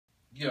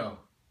Yo,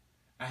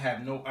 I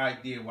have no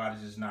idea why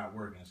this is not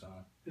working, son.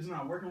 It's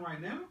not working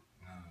right now?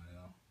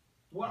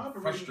 Yo. I'm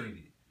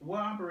frustrated. What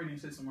operating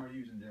system are you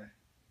using, Jay?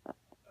 I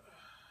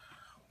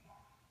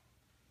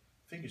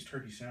think it's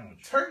turkey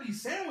sandwich. Turkey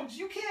sandwich?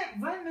 You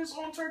can't run this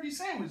on turkey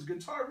sandwich.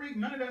 Guitar rig,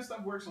 none of that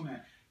stuff works on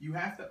that. You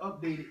have to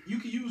update it. You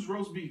can use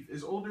roast beef.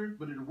 It's older,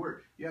 but it'll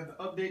work. You have to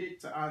update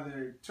it to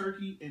either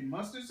turkey and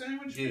mustard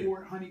sandwich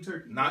or honey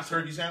turkey. Not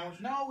turkey sandwich?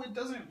 No, it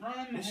doesn't run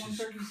on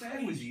turkey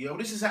sandwich. Yo,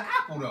 this is an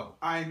apple, though.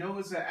 I know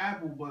it's an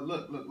apple, but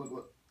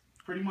look.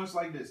 Pretty much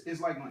like this. It's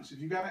like lunch. If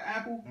you got an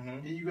apple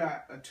and you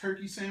got a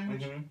turkey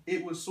sandwich,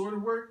 it would sort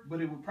of work,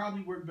 but it would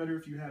probably work better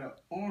if you had an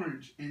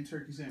orange and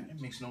turkey sandwich.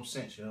 It makes no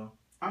sense, yo.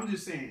 I'm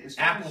just saying.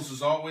 Apples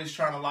is always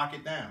trying to lock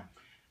it down.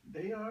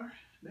 They are,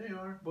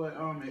 but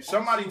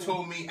somebody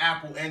told me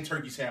apple and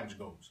turkey sandwich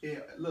goes.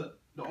 Yeah, look,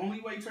 the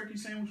only way turkey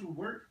sandwich would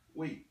work.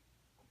 Wait,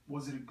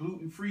 was it a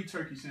gluten-free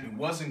turkey sandwich? It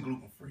wasn't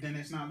gluten-free. Then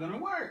it's not gonna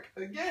work.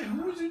 Again,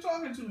 who was you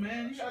talking to,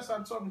 man? You gotta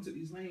stop talking to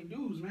these lame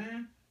dudes,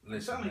 man.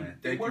 Listen, man.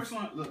 It works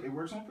on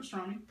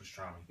pastrami.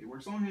 It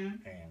works on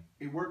ham.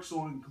 It works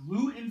on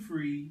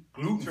gluten-free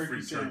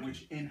turkey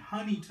sandwich and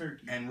honey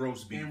turkey and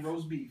roast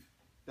beef.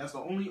 That's the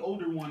only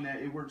older one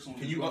that it works on.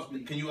 Can you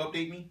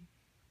update me?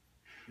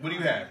 What do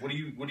you have? What are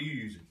you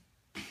using?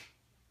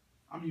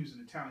 I'm using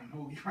Italian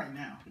hoagie right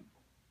now.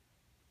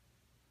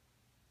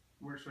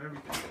 Works for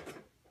everything.